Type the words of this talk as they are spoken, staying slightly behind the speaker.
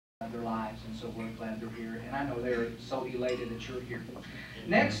their lives, and so we're glad they're here. And I know they're so elated that you're here.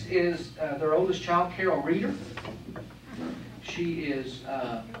 Next is their oldest child, Carol Reeder. She is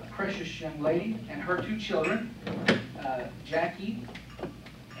a precious young lady, and her two children, Jackie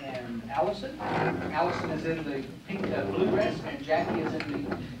and Allison. Allison is in the pink blue dress, and Jackie is in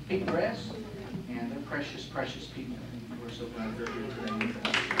the pink dress. And they're precious, precious people. We're so glad they're here today.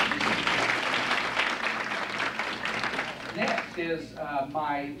 Next is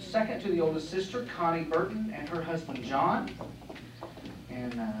my second to the oldest sister, Connie Burton, and her husband, John.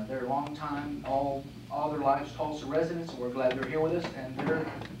 And they're long time, all their lives, Tulsa residents, and we're glad they're here with us. And their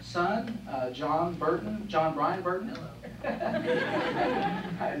son, John Brian Burton. I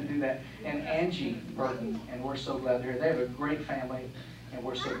had to do that. And Angie Burton, and we're so glad they're here. They have a great family, and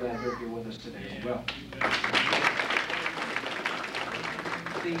we're so glad they're here with us today as well.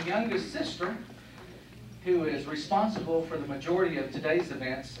 The youngest sister, who is responsible for the majority of today's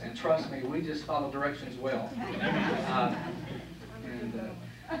events, and trust me, we just follow directions well.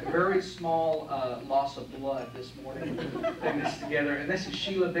 A very small loss of blood this morning, putting this together. And this is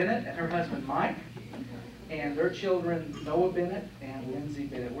Sheila Bennett and her husband Mike, and their children Noah Bennett and Lindsay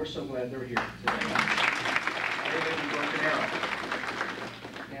Bennett. We're so glad they're here today. They live in Broken Arrow.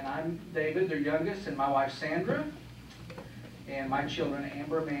 And I'm David, their youngest, and my wife Sandra, and my children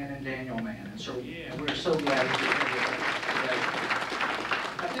Amber Mann and Daniel Mann. And so we're so glad that you're here with us today.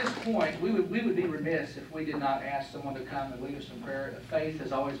 At this point, we would be remiss if we did not ask someone to come and lead us in prayer. Faith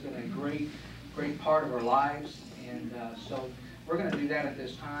has always been a great part of our lives, and so we're going to do that at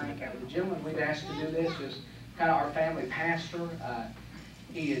this time. The gentleman we've asked to do this is kind of our family pastor.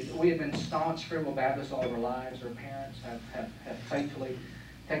 We have been staunch Free-Will Baptists all of our lives. Our parents have faithfully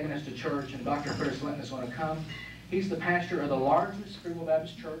taken us to church, and Dr. Curtis Linton is going to come. He's the pastor of the largest Free-Will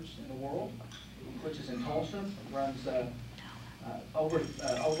Baptist church in the world, which is in Tulsa. Runs over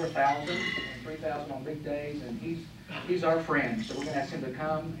 1,000 and 3,000 on big days, and he's our friend. So we're going to ask him to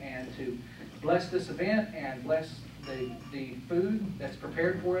come and to bless this event and bless the food that's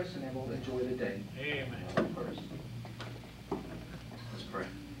prepared for us, and then we'll enjoy the day. Amen. First. Let's pray.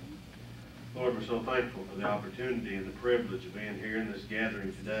 Lord, we're so thankful for the opportunity and the privilege of being here in this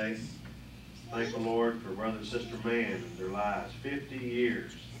gathering today. Thankful, Lord, for Brother and Sister Mann and their lives. 50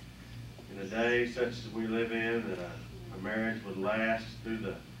 years in a day such as we live in, that a marriage would last through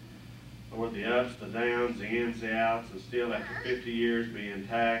the ups, the downs, the ins, the outs, and still after 50 years be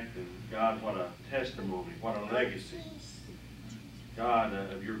intact. And God, what a testimony, what a legacy, God,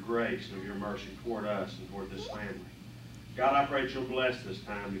 of your grace and of your mercy toward us and toward this family. God, I pray that you'll bless this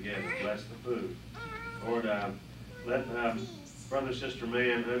time together, bless the food. Lord, let Brother and Sister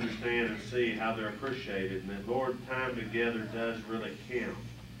Mann understand and see how they're appreciated, and that, Lord, time together does really count.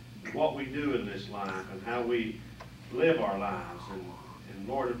 What we do in this life and how we live our lives, and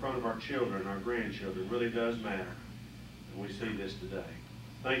Lord, in front of our children, our grandchildren, really does matter. And we see this today.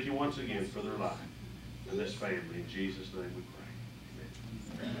 Thank you once again for their life and this family. In Jesus' name we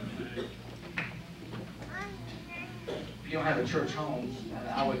pray. Amen. If you don't have a church home,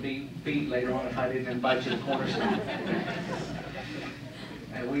 I would be beat later on if I didn't invite you to Cornerstone.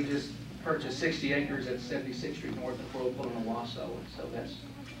 We just purchased 60 acres at 76th Street North of Whirlpool in Owasso, and so that's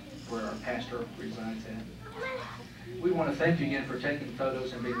where our pastor resides at. We want to thank you again for taking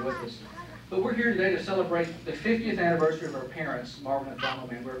photos and being with us. But we're here today to celebrate the 50th anniversary of our parents, Marvin and Thelma.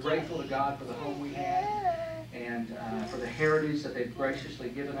 We're grateful to God for the home we had and for the heritage that they've graciously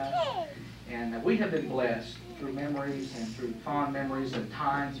given us. And we have been blessed through memories and through fond memories of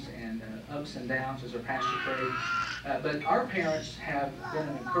times and ups and downs, as our pastor prayed. But our parents have been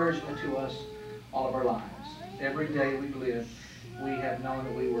an encouragement to us all of our lives. Every day we've lived, we have known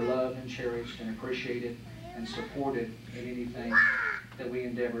that we were loved and cherished and appreciated and supported in anything that we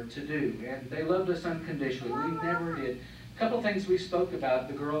endeavored to do. And they loved us unconditionally. We never did. A couple of things we spoke about,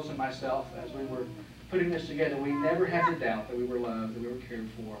 the girls and myself, as we were putting this together. We never had to doubt that we were loved, that we were cared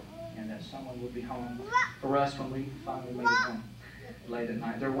for, and that someone would be home for us when we finally made it home late at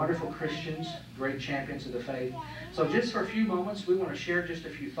night. They're wonderful Christians, great champions of the faith. So just for a few moments, we want to share just a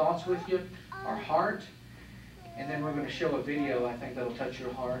few thoughts with you, our heart, and then we're going to show a video, I think, that'll touch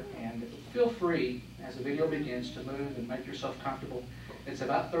your heart. And feel free, as the video begins, to move and make yourself comfortable. It's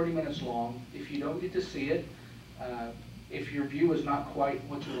about 30 minutes long. If you don't get to see it, if your view is not quite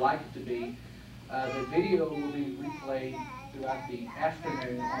what you'd like it to be, the video will be replayed throughout the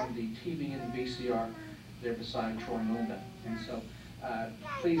afternoon on the TV and VCR there beside Troy and Linda. And so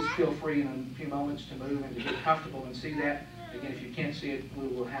please feel free in a few moments to move and to get comfortable and see that. Again, if you can't see it, we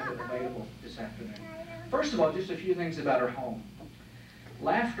will have it available this afternoon. First of all, just a few things about our home.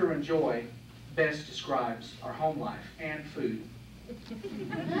 Laughter and joy best describes our home life and food.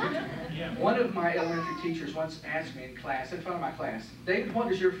 One of my elementary teachers once asked me in class, in front of my class, "David, what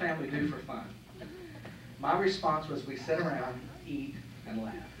does your family do for fun?" My response was, "We sit around, eat, and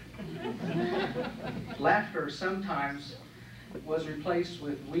laugh." Laughter sometimes was replaced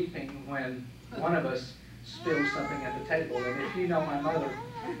with weeping when one of us spilled something at the table. And if you know my mother,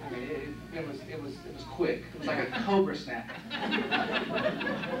 I mean, it was quick. It was like a cobra snap.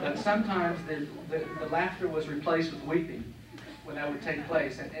 But sometimes the laughter was replaced with weeping when that would take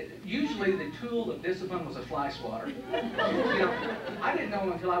place. And usually the tool of discipline was a fly swatter. You know, I didn't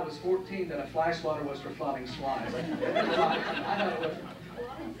know until I was 14 that a fly swatter was for flogging flies. I thought it was.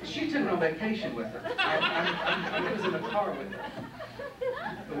 She took me on vacation with her. I was in the car with her.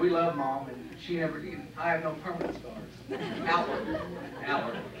 But we love Mom, and she never, I have no permanent scars.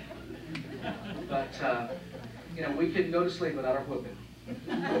 Outward. But, you know, we couldn't go to sleep without her whooping.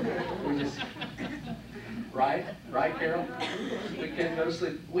 We just, right, Carol? We couldn't go to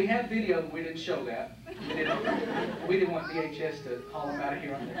sleep. We have video, but we didn't show that. We didn't want VHS to haul them out of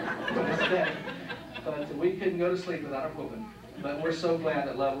here on this day. But we couldn't go to sleep without her whooping. But we're so glad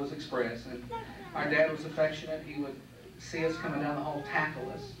that love was expressed. And our dad was affectionate. He would see us coming down the hall,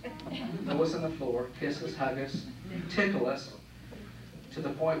 tackle us, throw us on the floor, kiss us, hug us, tickle us, to the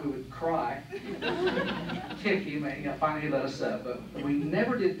point we would cry, kick him, and finally he let us up. But we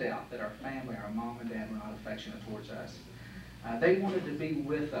never did doubt that our family, our mom and dad, were not affectionate towards us. They wanted to be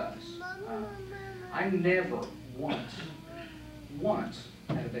with us. I never once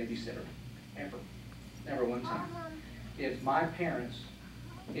had a babysitter, ever, never one time. If my parents,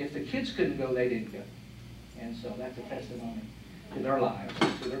 if the kids couldn't go, they didn't go. And so that's a testimony to their lives,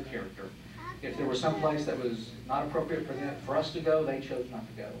 to their character. If there was some place that was not appropriate for them, for us to go, they chose not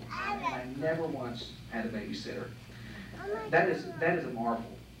to go. And I never once had a babysitter. That is a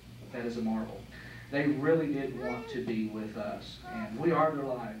marvel. That is a marvel. They really did want to be with us. And we are their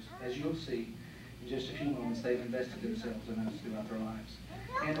lives. As you'll see in just a few moments, they've invested themselves in us throughout their lives.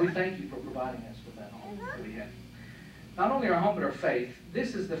 And we thank you for providing us with that home that we have. Not only our home, but our faith.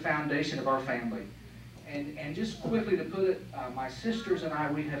 This is the foundation of our family. And just quickly to put it, my sisters and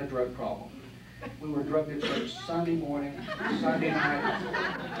I, we had a drug problem. We were drugged at church Sunday morning, Sunday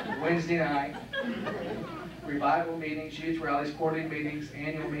night, Wednesday night, revival meetings, youth rallies, quarterly meetings,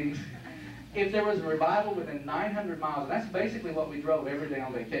 annual meetings. If there was a revival within 900 miles, that's basically what we drove every day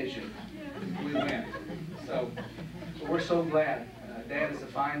on vacation, we went. So we're so glad. Dad is a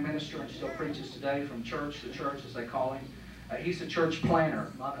fine minister and still preaches today from church to church, as they call him. He's a church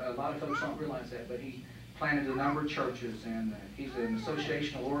planner. A lot of folks don't realize that, but he planted a number of churches, and he's an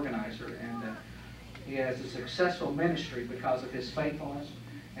associational organizer, and he has a successful ministry because of his faithfulness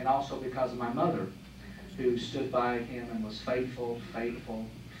and also because of my mother, who stood by him and was faithful,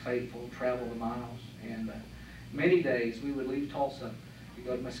 traveled the miles. And many days we would leave Tulsa to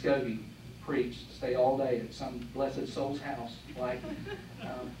go to Muskogee, preach, stay all day at some blessed soul's house, like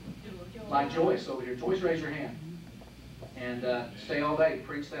Joyce over here. Joyce, raise your hand. And stay all day,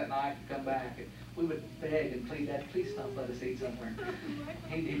 preach that night, and come back. And we would beg and plead, "Dad, please don't let us eat somewhere."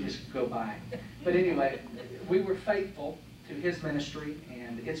 He'd just go by. But anyway, we were faithful to his ministry,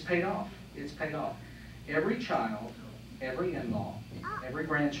 and it's paid off. It's paid off. Every child, every in-law, every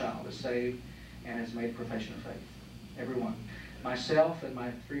grandchild is saved and has made a profession of faith. Everyone. Myself and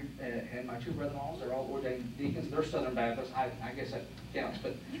my two brother-in-laws are all ordained deacons. They're Southern Baptists. I guess that counts,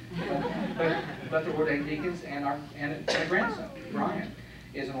 but they're ordained deacons, and our grandson Brian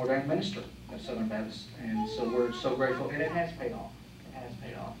is an ordained minister of Southern Baptist, and so we're so grateful. And it has paid off. It has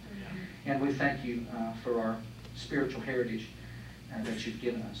paid off, and we thank you for our spiritual heritage that you've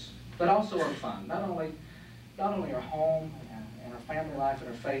given us, but also our fun. Not only our home and our family life and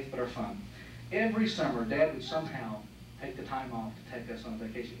our faith, but our fun. Every summer, Dad would somehow take the time off to take us on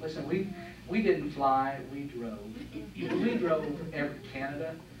vacation. Listen, we didn't fly, we drove. We drove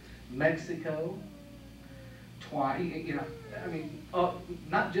Canada, Mexico, twice, I mean,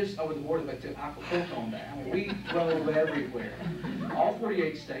 not just over the border, but to Acapulco and back. I mean, we drove everywhere. All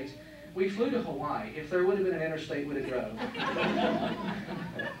 48 states. We flew to Hawaii. If there would have been an interstate, we'd have drove.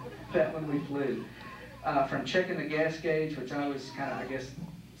 That when we flew. From checking the gas gauge, which I was kind of, I guess,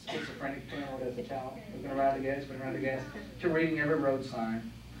 schizophrenic as a child, looking around the gas, to reading every road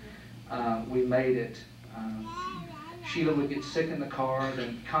sign. We made it. Sheila would get sick in the car,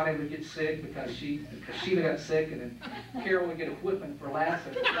 then Connie would get sick because Sheila got sick, and then Carol would get a whipping for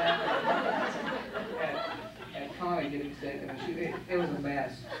laughing at Connie getting sick, and it was a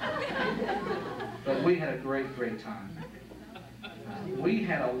mess. But we had a great time. We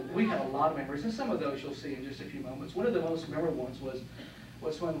had a lot of memories, and some of those you'll see in just a few moments. One of the most memorable ones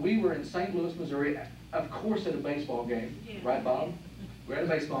was when we were in St. Louis, Missouri, of course at a baseball game, right, Bob? We're at a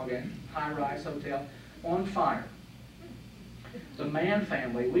baseball game, high-rise hotel, on fire. The Mann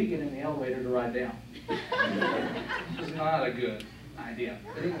family, we get in the elevator to ride down. It was not a good idea.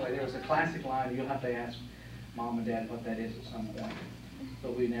 But anyway, there was a classic line, you'll have to ask Mom and Dad what that is at some point.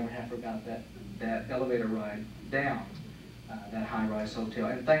 But we never have forgot that elevator ride down that high-rise hotel.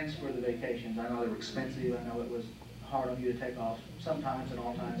 And thanks for the vacations. I know they were expensive. I know it was hard on you to take off sometimes and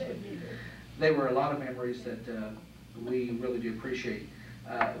all times, but they were a lot of memories that we really do appreciate.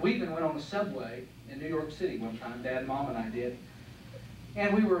 We even went on the subway in New York City one time, Dad, Mom, and I did.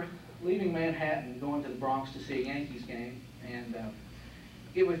 And we were leaving Manhattan, going to the Bronx to see a Yankees game, and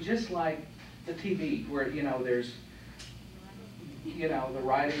it was just like the TV, where, you know, there's, you know, the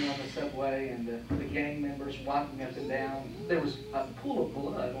riding on the subway and the gang members walking up and down. There was a pool of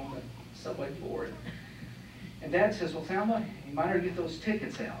blood on the subway floor. And Dad says, well, Thelma, you might already get those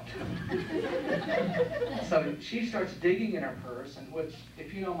tickets out. So she starts digging in her purse, and which,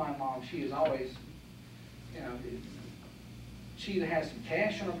 if you know my mom, she is always, you know, she either has some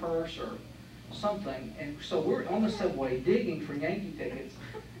cash in her purse or something. And so we're on the subway digging for Yankee tickets,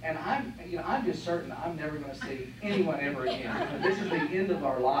 and I'm just certain I'm never going to see anyone ever again. This is the end of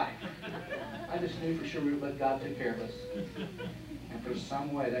our life. I just knew for sure we would let God take care of us. And for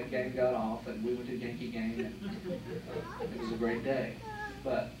some way that game got off, and we went to the Yankee game, and it was a great day.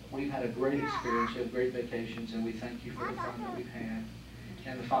 But we've had a great experience, we have great vacations, and we thank you for the fun that we've had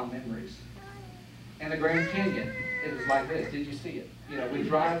and the fond memories. And the Grand Canyon, it was like this. Did you see it? You know, we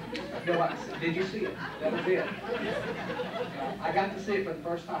drive, did you see it? That was it. I got to see it for the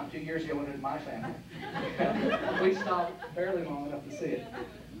first time 2 years ago when it was my family. We stopped barely long enough to see it.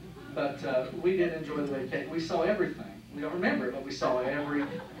 But we did enjoy the vacation. We saw everything. We don't remember it, but we saw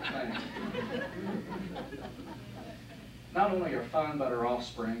everything. Not only our fun, but our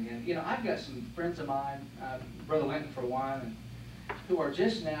offspring. And, you know, I've got some friends of mine, Brother Linton for one, and who are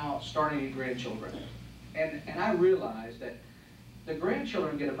just now starting to get grandchildren. And I realize that the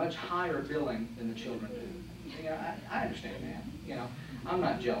grandchildren get a much higher billing than the children do. You know, I understand that. You know, I'm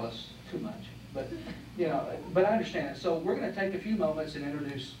not jealous too much, but, you know, but I understand it. So we're going to take a few moments and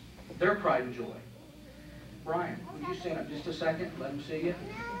introduce their pride and joy. Brian, would you stand up just a second? Let them see you.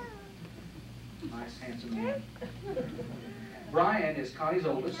 Nice, handsome man. Brian is Connie's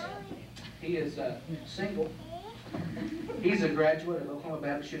oldest. He is single. He's a graduate of Oklahoma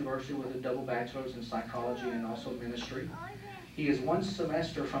Baptist University with a double bachelor's in psychology and also ministry. He is one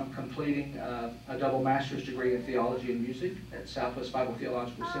semester from completing a double master's degree in theology and music at Southwest Bible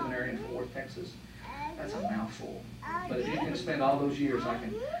Theological Seminary in Fort Worth, Texas. That's a mouthful. But if you can spend all those years, I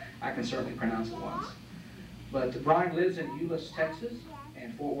can certainly pronounce it once. But Brian lives in Euless, Texas,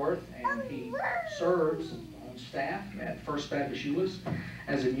 and Fort Worth, and he serves on staff at First Baptist Euless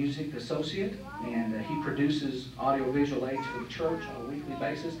as a music associate, and he produces audio-visual aids for the church on a weekly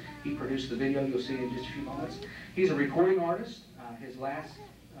basis. He produced the video you'll see in just a few moments. He's a recording artist. His last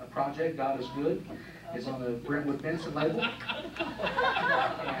project, God is Good, is on the Brentwood Benson label, and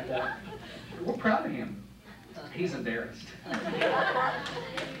we're proud of him. He's embarrassed.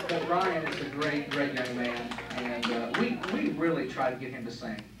 But Brian is a great, great young man, and we really tried to get him to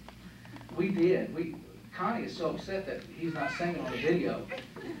sing. We did. Connie is so upset that he's not singing on the video,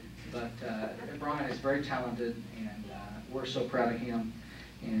 but Brian is very talented, and we're so proud of him,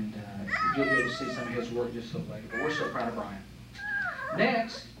 and you'll be able to see some of his work just so later, but we're so proud of Brian.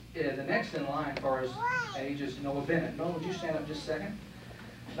 Next, the next in line for his age is Noah Bennett. Noah, would you stand up just a second?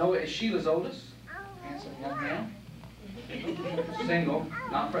 Noah is Sheila's oldest. Handsome young man. Single.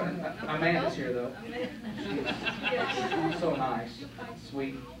 Not Amanda's here though. She's so nice,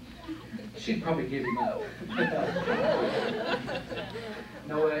 sweet. She'd probably give him up.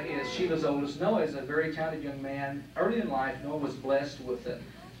 Noah is Sheila's oldest. Noah is a very talented young man. Early in life, Noah was blessed with a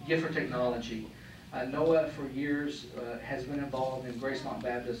gift for technology. Noah, for years, has been involved in Gracemont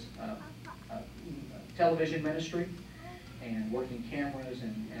Baptist television ministry and working cameras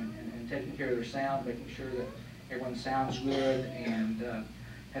and taking care of their sound, making sure that everyone sounds good, and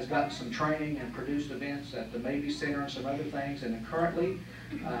has gotten some training and produced events at the Mabee Center and some other things. And currently,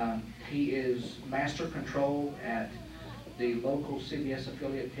 he is master control at the local CBS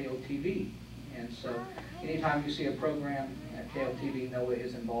affiliate KOTV. And so anytime you see a program at KOTV, Noah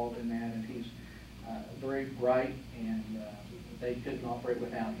is involved in that, and he's very bright, and they couldn't operate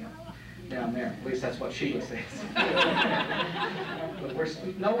without him down there. At least that's what Sheila says. But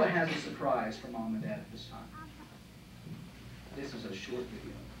Noah has a surprise for Mom and Dad at this time. This is a short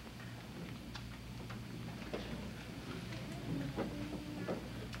video.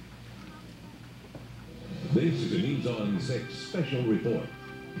 This is a News on 6 special report.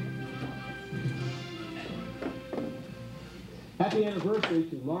 Happy anniversary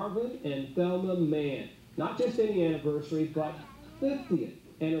to Marvin and Thelma Mann. Not just any anniversary, but 50th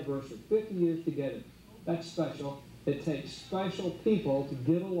anniversary, 50 years together. That's special. It takes special people to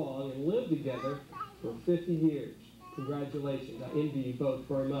get along and live together for 50 years. Congratulations. I envy you both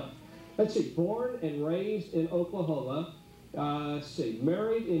very much. Let's see, born and raised in Oklahoma. Let's see,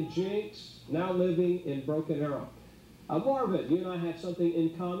 married in Jinx, now living in Broken Arrow. Marvin, you and I have something in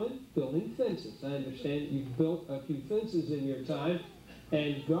common, building fences. I understand you've built a few fences in your time.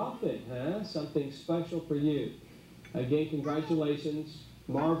 And golfing, huh? Something special for you. Again, congratulations.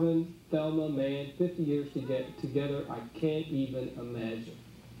 Marvin, Thelma, Mann, 50 years to get together. I can't even imagine.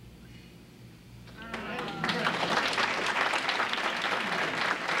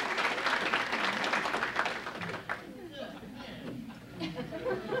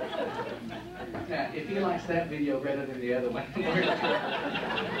 Now, if he likes that video better than the other one.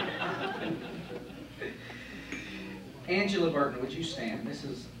 Angela Burton, would you stand? This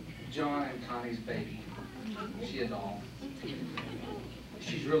is John and Connie's baby. She a doll.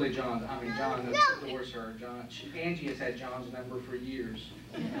 She's really John. I mean, John adores her. Angie has had John's number for years,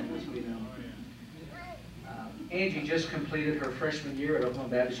 as we know. Angie just completed her freshman year at Oklahoma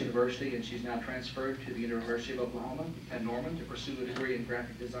Baptist University, and she's now transferred to the University of Oklahoma at Norman to pursue a degree in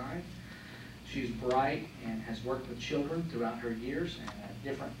graphic design. She's bright and has worked with children throughout her years and at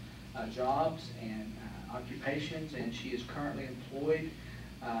different jobs and occupations, and she is currently employed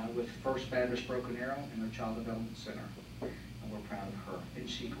with First Baptist Broken Arrow in their Child Development Center. And we're proud of her. Isn't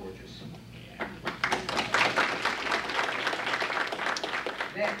she gorgeous?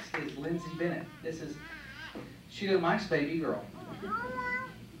 Next is Lindsay Bennett. She's Mike's baby girl.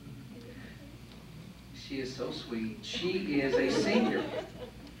 She is so sweet. She is a senior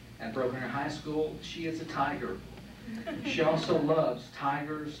at Broken Arrow High School. She is a tiger. She also loves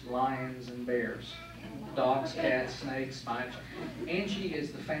tigers, lions, and bears. Dogs, cats, snakes, spiders. Angie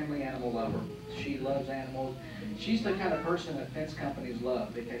is the family animal lover. She loves animals. She's the kind of person that fence companies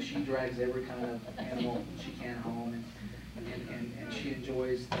love because she drags every kind of animal she can home, and she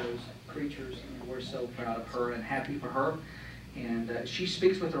enjoys those creatures. And we're so proud of her and happy for her. And she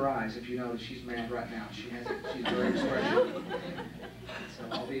speaks with her eyes. If you notice, she's mad right now. She's very expressive. So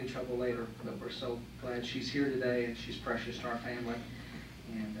I'll be in trouble later, but we're so glad she's here today, and she's precious to our family,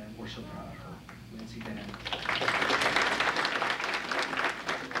 and we're so proud of her. Lindsay Bennett.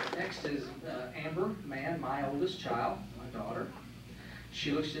 Next is Amber Mann, my oldest child, my daughter.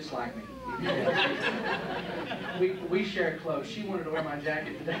 She looks just like me. we share clothes. She wanted to wear my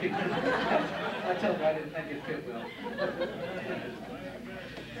jacket today. I told her I didn't think it fit well.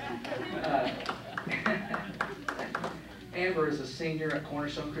 Amber is a senior at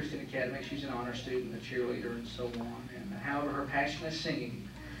Cornerstone Christian Academy. She's an honor student, a cheerleader, and so on. And however, her passion is singing.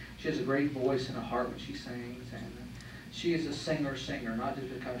 She has a great voice and a heart when she sings. And she is a singer, not just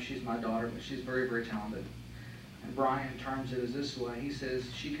because she's my daughter, but she's very, very talented. And Brian terms it as this way. He says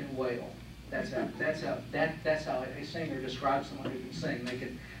she can wail. That's how a singer describes someone who can sing.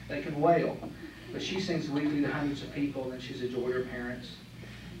 They can wail. But she sings weekly to hundreds of people, and then she's a joy to her parents.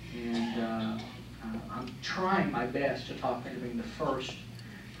 And I'm trying my best to talk into being the first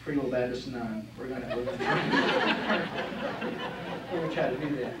Free Will Baptist nun. We're gonna try to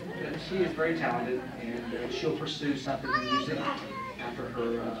do that. But she is very talented, and she'll pursue something in music after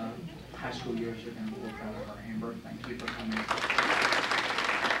her high school years. We're proud of her. Amber, thank you for coming.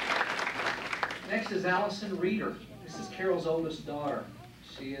 Next is Allison Reeder. This is Carol's oldest daughter.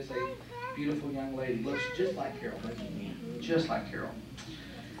 She is a beautiful young lady. Looks just like Carol, just like Carol.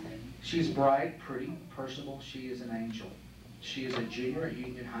 She's bright, pretty, personable. She is an angel. She is a junior at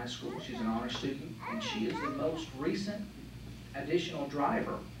Union High School. She's an honor student, and she is the most recent additional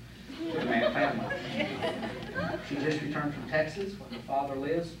driver to the Mann family. She just returned from Texas, where her father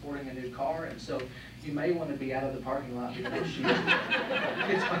lives, sporting a new car, and so you may want to be out of the parking lot before she gets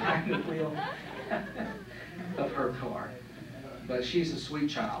behind the wheel of her car. But she's a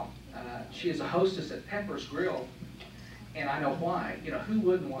sweet child. She is a hostess at Pepper's Grill, and I know why. You know, who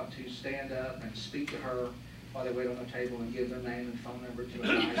wouldn't want to stand up and speak to her while they wait on the table and give their name and phone number to a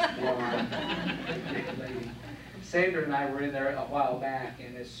nice blonde lady? Sandra and I were in there a while back,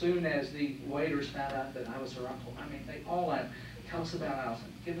 and as soon as the waiters found out that I was her uncle, I mean, they all went, "Tell us about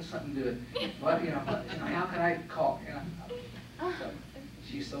Allison. Give us something good. What, how can I call?" So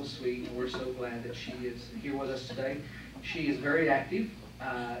she's so sweet, and we're so glad that she is here with us today. She is very active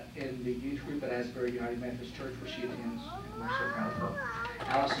in the youth group at Asbury United Methodist Church, where she attends, and we're so proud of her.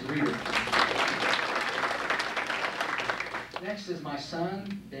 Allison Reeder. Next is my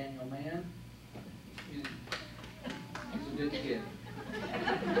son, Daniel Mann. He's a good kid.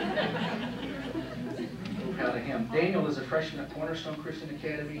 We're proud of him. him. Daniel is a freshman at Cornerstone Christian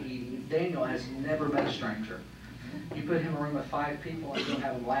Academy. Daniel has never met a stranger. You put him in a room with 5 people and you'll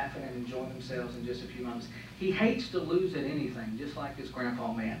have them laughing and enjoying themselves in just a few moments. He hates to lose at anything, just like his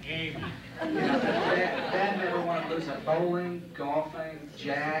grandpa Mann. You know, Dad never wanted to lose at bowling, golfing,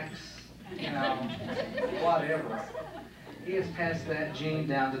 jacks, you know, whatever. He has passed that gene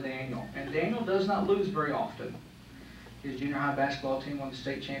down to Daniel. And Daniel does not lose very often. His junior high basketball team won the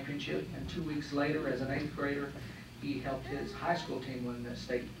state championship, and 2 weeks later, as an 8th grader, he helped his high school team win the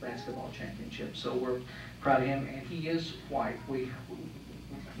state basketball championship. So we're proud of him, and he is white. We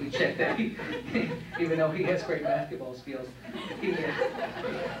checked that. Even though he has great basketball skills,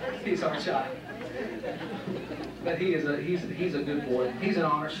 he's our child. But he's a good boy. He's an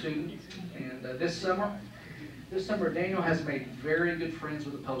honor student, and this summer, Daniel has made very good friends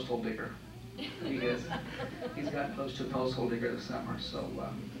with a postal digger. He is. He's gotten close to a postal digger this summer. So,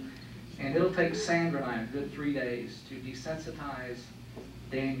 and it'll take Sandra and I a good 3 days to desensitize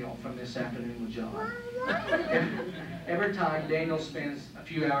Daniel from this afternoon with John. Every time Daniel spends a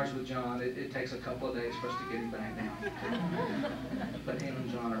few hours with John, it takes a couple of days for us to get him back down. But him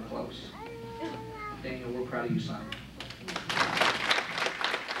and John are close. Daniel, we're proud of you, son.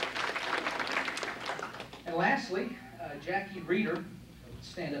 And lastly, Jackie Reeder,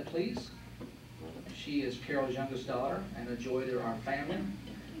 stand up please. She is Carol's youngest daughter and a joy to our family.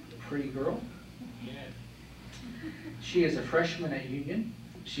 Pretty girl. She is a freshman at Union.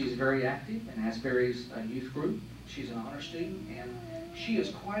 She's very active and Asbury's youth group. She's an honor student, and she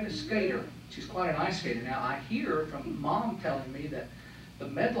is quite a skater. She's quite an ice skater. Now, I hear from Mom telling me that the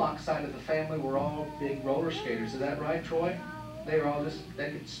Medlock side of the family were all big roller skaters. Is that right, Troy? They were all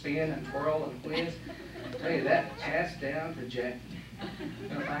they could spin and twirl and whiz. I tell you, that passed down to Jackie. You're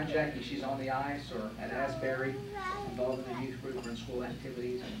going to find Jackie. She's on the ice or at Asbury, involved in the youth group or in school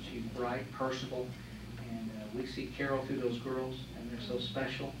activities, and she's bright, personable. And we see Carol through those girls, and they're so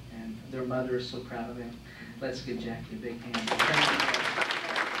special, and their mother is so proud of them. Let's give Jackie a big hand. Thank you.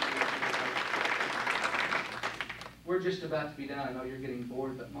 We're just about to be done. I know you're getting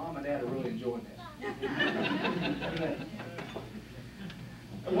bored, but Mom and Dad are really enjoying this.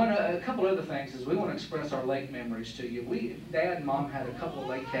 A couple other things is we want to express our lake memories to you. Dad and Mom had a couple of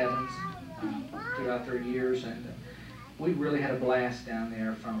lake cabins throughout their years, and we really had a blast down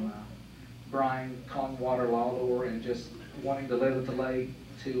there, from Brian calling water Lawlor and just wanting to live at the lake,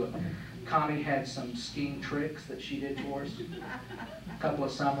 to Connie had some skiing tricks that she did for us a couple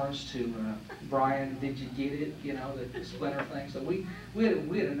of summers, to Brian, did you get it, you know, the splinter thing. So we had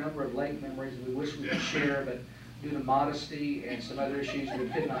a number of lake memories we wish we could share, but due to modesty and some other issues, we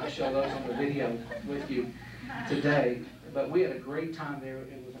could not show those on the video with you today. But we had a great time there.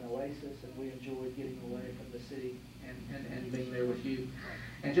 It was an oasis, and we enjoyed getting away from the city and being there with you.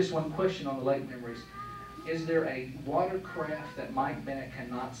 And just one question on the lake memories. Is there a watercraft that Mike Bennett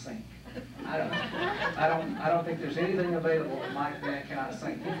cannot sink? I don't think there's anything available that Mike Bennett cannot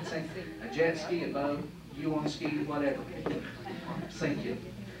sink. He can sink a jet ski, a boat, you on skis, whatever. Sink you.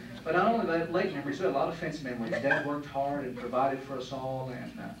 But not only that, lake memories, we had a lot of fence memories. Dad worked hard and provided for us all,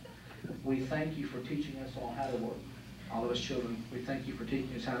 and we thank you for teaching us all how to work. All of us children, we thank you for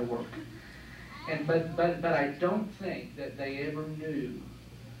teaching us how to work. And but I don't think that they ever knew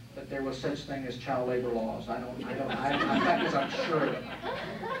that there was such thing as child labor laws. I'm sure of it.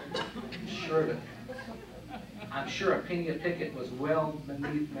 I'm sure of it. I'm sure a penny a picket was well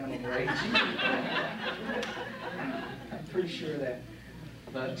beneath minimum wage. I'm pretty sure of that.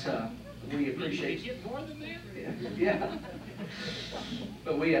 But we appreciate it. More than that? Yeah.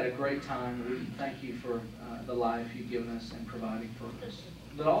 But we had a great time. We thank you for the life you've given us and providing for us.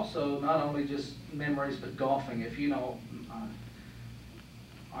 But also, not only just memories, but golfing. If you know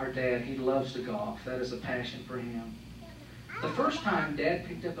our dad, he loves to golf. That is a passion for him. The first time Dad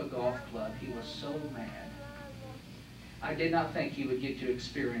picked up a golf club, he was so mad. I did not think he would get to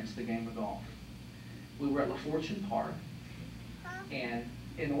experience the game of golf. We were at La Fortune Park, and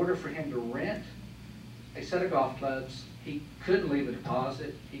in order for him to rent a set of golf clubs, he couldn't leave a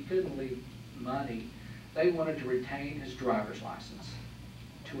deposit, he couldn't leave money. They wanted to retain his driver's license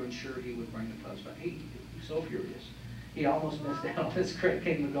to ensure he would bring the clubs back. He was so furious. He almost missed out on this great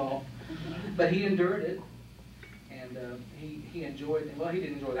game of golf. But he endured it, and he enjoyed it. Well, he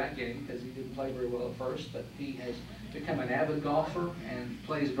didn't enjoy that game because he didn't play very well at first, but he has become an avid golfer and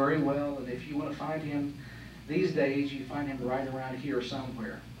plays very well. And if you want to find him these days, you find him right around here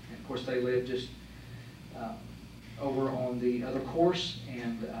somewhere. And of course, they live just over on the other course,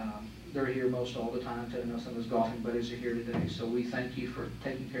 and they're here most all the time. I know some of his golfing buddies are here today. So we thank you for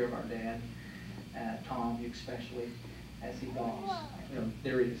taking care of our dad, Tom, especially, as he golfs. You know,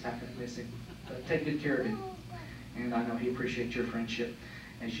 there he is. How can I miss him? But take good care of him. and I know he appreciates your friendship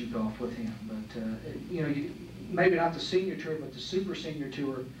as you golf with him. But, you know, maybe not the senior tour, but the super senior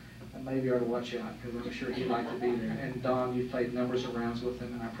tour, maybe you ought to watch out, because I'm sure he'd like to be there. And Don, you've played numbers of rounds with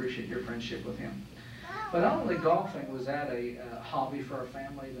him, and I appreciate your friendship with him. But not only golfing was that a hobby for our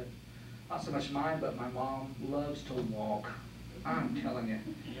family, but not so much mine, but my mom loves to walk. I'm telling you,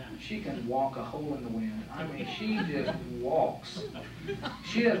 she can walk a hole in the wind. I mean, she just walks.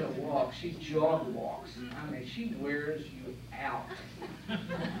 She doesn't walk, she jog walks. I mean, she wears you out.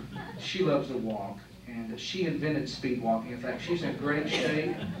 She loves to walk, and she invented speed walking. In fact, she's in great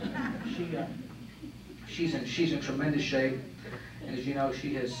shape. She's in tremendous shape. And as you know,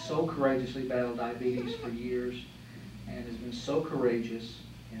 she has so courageously battled diabetes for years, and has been so courageous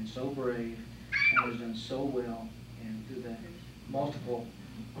and so brave, and has done so well, and through the multiple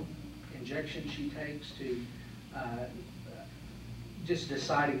injections she takes to just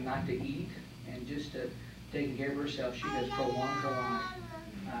deciding not to eat and just taking care of herself. She has prolonged her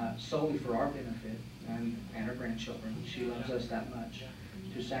life solely for our benefit and our grandchildren. She loves us that much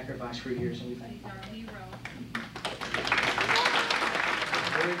to sacrifice for years, and we thank her.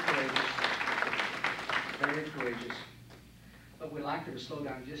 Very courageous, very courageous. But we like her to slow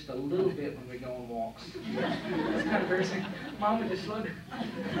down just a little bit when we go on walks. It's kind of embarrassing. Mom, would you slow down?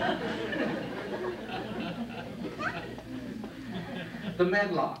 The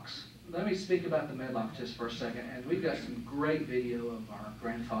Medlocks. Let me speak about the Medlocks just for a second. And we've got some great video of our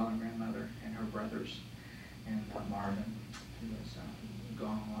grandfather and grandmother and her brothers and Marvin, who has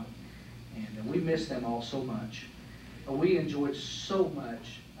gone on. And we miss them all so much. We enjoyed so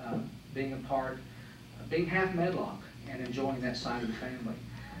much being a part, being half Medlock, and enjoying that side of the family.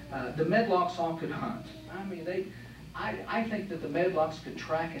 The Medlocks all could hunt. I mean, I think that the Medlocks could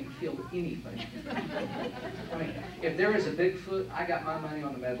track and kill anything. I mean, if there is a Bigfoot, I got my money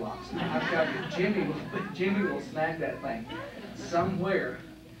on the Medlocks. I've got Jimmy will snag that thing somewhere.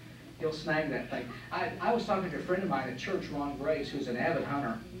 He'll snag that thing. I was talking to a friend of mine at church, Ron Grace, who's an avid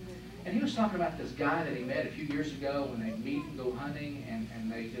hunter, and he was talking about this guy that he met a few years ago when they meet and go hunting,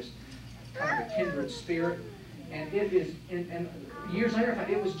 and they just kind of a kindred spirit. And it is, and years later,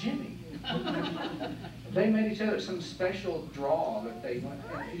 it was Jimmy. They met each other at some special draw that they went,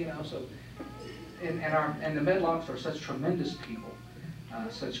 you know. So, and the Medlocks are such tremendous people,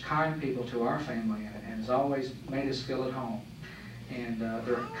 such kind people to our family, and has always made us feel at home. And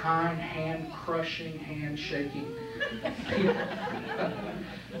they're kind, hand-crushing, hand-shaking people.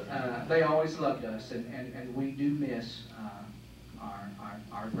 They always loved us, and we do miss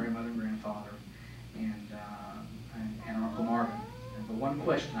our grandmother and grandfather, and Uncle Marvin. But one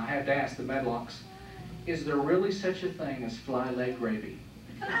question I have to ask the Medlocks: is there really such a thing as fly leg gravy?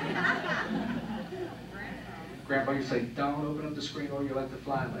 Grandpa, you say, don't open up the screen or you let the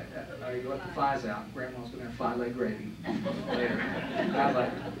you let the flies out. Grandma's going to have fly leg gravy later. I was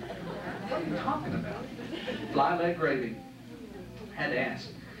like, what are you talking about? Fly leg gravy. Had to ask.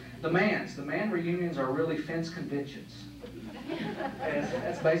 The Mann reunions are really fence conventions.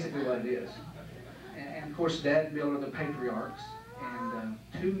 That's basically what it is. And of course, Dad and Bill are the patriarchs, and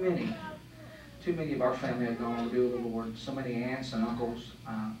too many of our family have gone on to be with the Lord. So many aunts and uncles,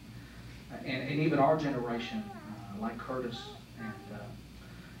 and even our generation, like Curtis, and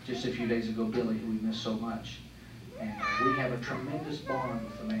just a few days ago, Billy, who we miss so much. And we have a tremendous bond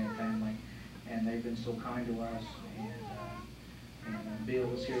with the Mann family, and they've been so kind to us. And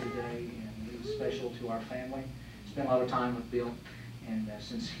Bill is here today, and he's special to our family. Spent a lot of time with Bill, and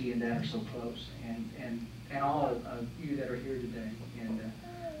since he and Dad are so close, and all of you that are here today, and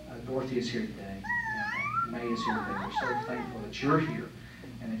Dorothy is here today, and May is here today. We're so thankful that you're here,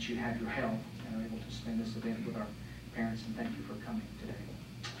 and that you have your health, and are able to spend this event with our parents, and thank you for coming today.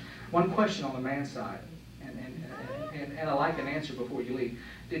 One question on the Mann side, and I like an answer before you leave.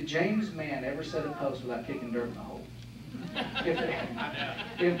 Did James Mann ever set a post without kicking dirt in the hole?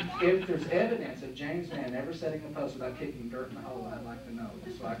 If there's evidence of James Mann ever setting a post without kicking dirt in the hole, I'd like to know,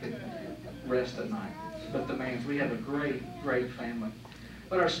 so I could rest at night. But the Manns, we have a great, great family.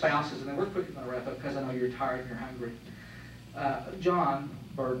 But our spouses, and then we're quickly going to wrap up because I know you're tired and you're hungry. John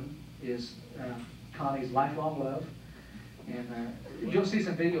Burden is Connie's lifelong love. And you'll see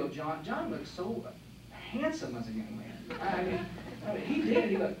some video of John. John looks so handsome as a young man. I mean, he did.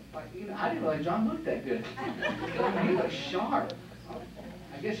 He looked like, you know, I didn't realize John looked that good. I mean, he looked sharp.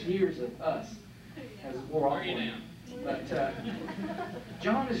 I guess years of us has wore off on him. But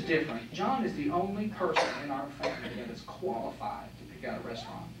John is different. John is the only person in our family that is qualified to pick out a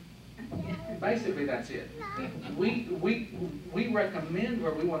restaurant. Basically, that's it. We recommend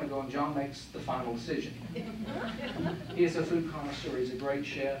where we want to go, and John makes the final decision. He is a food connoisseur. He's a great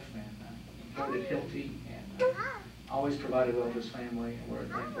chef, and voted Hilty, and always provided well for his family, and we're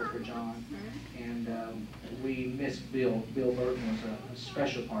thankful for John. And we miss Bill. Bill Burton was a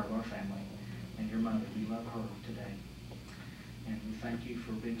special part of our family, and your mother. We love her today. And we thank you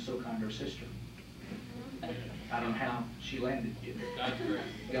for being so kind to our sister. I don't know how she landed you.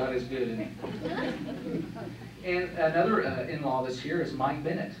 God is good, isn't he? And another in-law that's here is Mike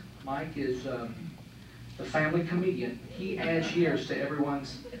Bennett. Mike is the family comedian. He adds years to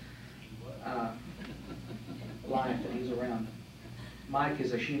everyone's life that he's around. Mike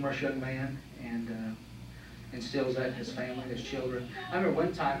is a humorous young man and instills that in his family, his children. I remember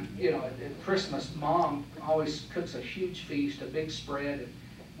one time, you know, at Christmas, Mom always cooks a huge feast, a big spread, and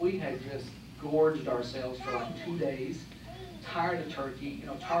we had just gorged ourselves for like 2 days. Tired of turkey, you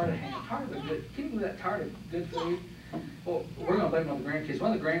know, tired of ham, tired of the good. Can you believe that? Tired of good food. Well, we're going to blame it on the grandkids.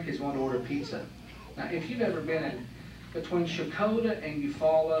 One of the grandkids wanted to order pizza. Now, if you've ever been in between Chakota and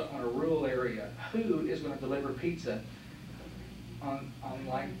Eufaula on a rural area, who is going to deliver pizza on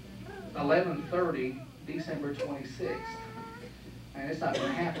like 11:30, December 26th? And it's not going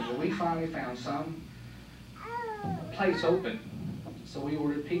to happen. But we finally found some place open, so we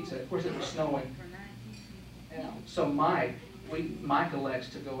ordered pizza. Of course, it was snowing. You know, so Mike elects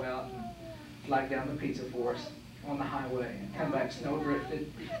to go out and flag down the pizza for us on the highway and come back snow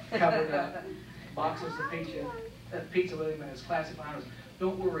drifted, covered up, boxes of pizza with him in his classic line.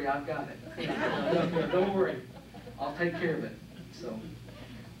 Don't worry, I've got it. Don't worry, I'll take care of it. So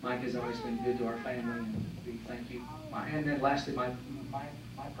Mike has always been good to our family, and we thank you. And then lastly, my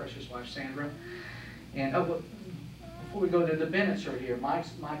precious wife Sandra. And before we go to the Bennetts are here,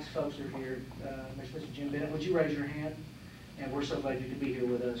 Mike's folks are here. Mr. Jim Bennett, would you raise your hand? And we're so glad you could be here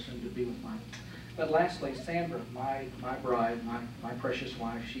with us and to be with Mike. But lastly, Sandra, my bride, my precious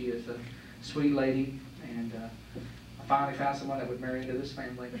wife, she is a sweet lady, and I finally found someone that would marry into this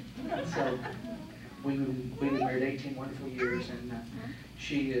family. So we've been married 18 wonderful years, and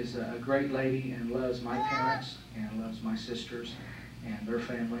she is a great lady and loves my parents and loves my sisters and their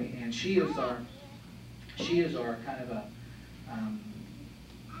family. And she is our kind of a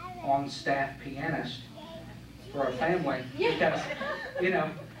on-staff pianist for our family, because, you know,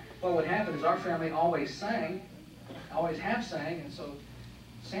 what would happen is our family always sang, always have sang, and so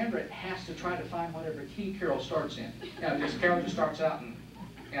Sandra has to try to find whatever key Carol starts in. You know, Carol just starts out and,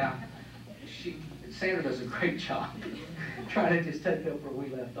 yeah, Sandra does a great job trying to just take up where we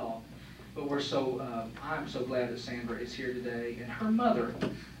left off. But we're I'm so glad that Sandra is here today, and her mother,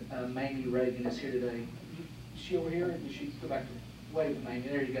 Mamie Reagan, is here today. Is she over here, or did she go back to wave at Mamie?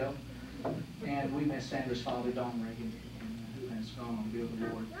 There you go. And we miss Sandra's father, Don Reagan, who has gone on to be with the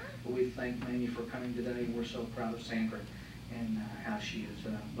Lord. But we thank Mamie for coming today, and we're so proud of Sandra and how she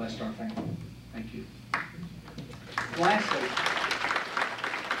has blessed our family. Thank you.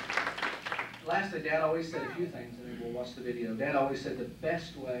 Lastly, Dad always said a few things, and then we'll watch the video. Dad always said the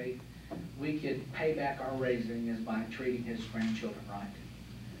best way we could pay back our raising is by treating his grandchildren right.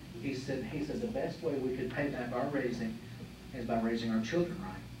 He said the best way we could pay back our raising is by raising our children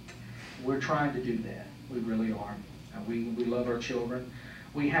right. We're trying to do that. We really are. We love our children.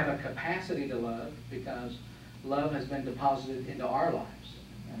 We have a capacity to love because love has been deposited into our lives.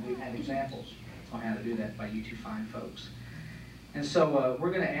 And we've had examples on how to do that by you two fine folks. And so we're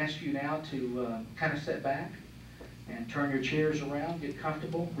going to ask you now to kind of sit back and turn your chairs around, get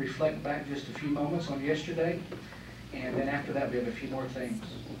comfortable, reflect back just a few moments on yesterday. And then after that, we have a few more things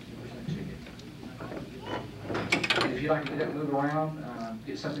to present to you. And if you'd like to do that, move around,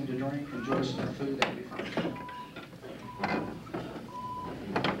 get something to drink, enjoy some food, that would be fine.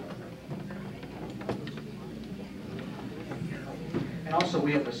 And also,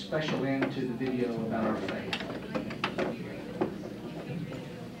 we have a special end to the video about our faith.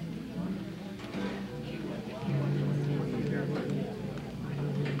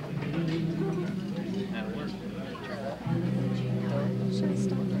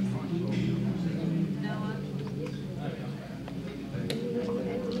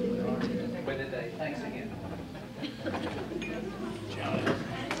 Thanks again.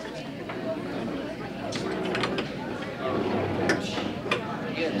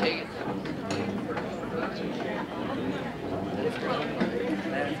 Yeah, take it.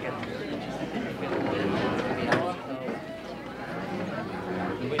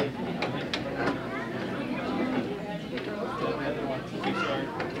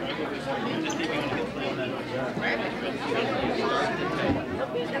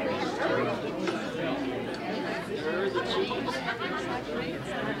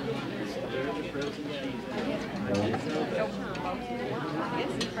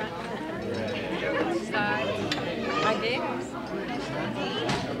 I do.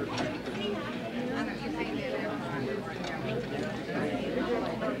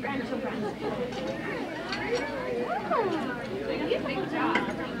 Big job.